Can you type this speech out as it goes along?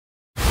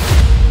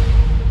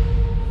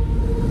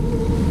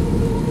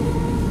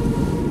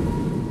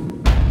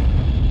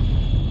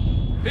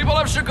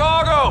of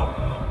Chicago!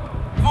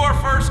 Before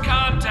first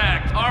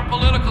contact, our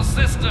political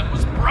system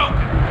was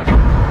broken.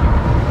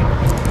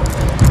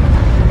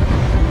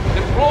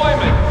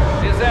 Employment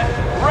is at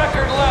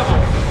record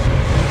levels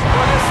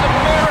for this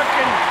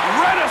American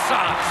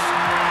Renaissance.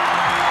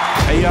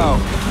 Hey, yo.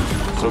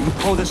 So if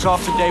we pull this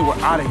off today, we're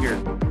out of here.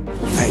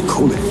 Hey,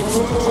 cool it.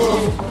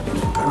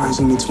 Got eyes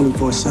on me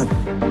 24/7.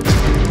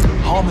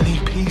 Harmony,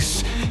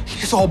 peace,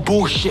 it's all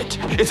bullshit.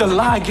 It's a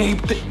lie game.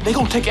 They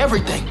gonna take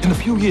everything. In a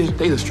few years,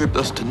 they'd have stripped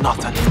us to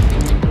nothing.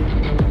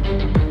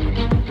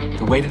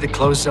 The way to the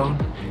close zone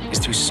is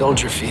through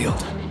Soldier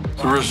Field.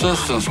 The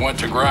resistance went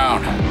to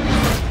ground.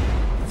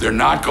 They're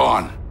not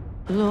gone.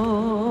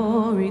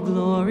 Glory,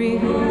 glory.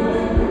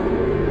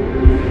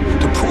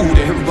 To prove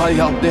to everybody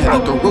out there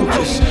that the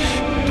roaches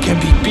can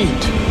be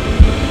beat.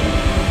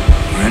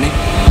 Ready?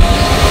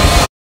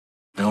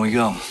 There we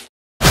go.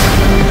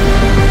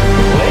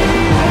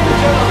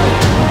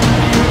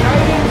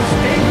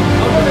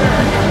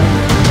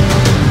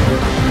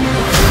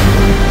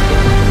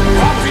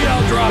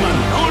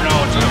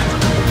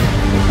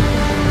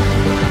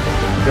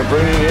 They're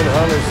bringing in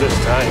hunters this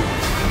time,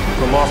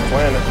 from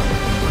off-planet.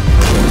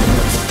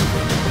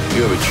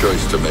 You have a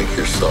choice to make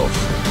yourself.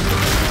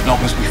 As long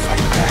as we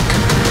fight back,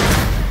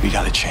 we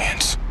got a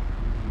chance.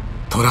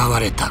 囚わ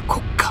れた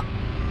国家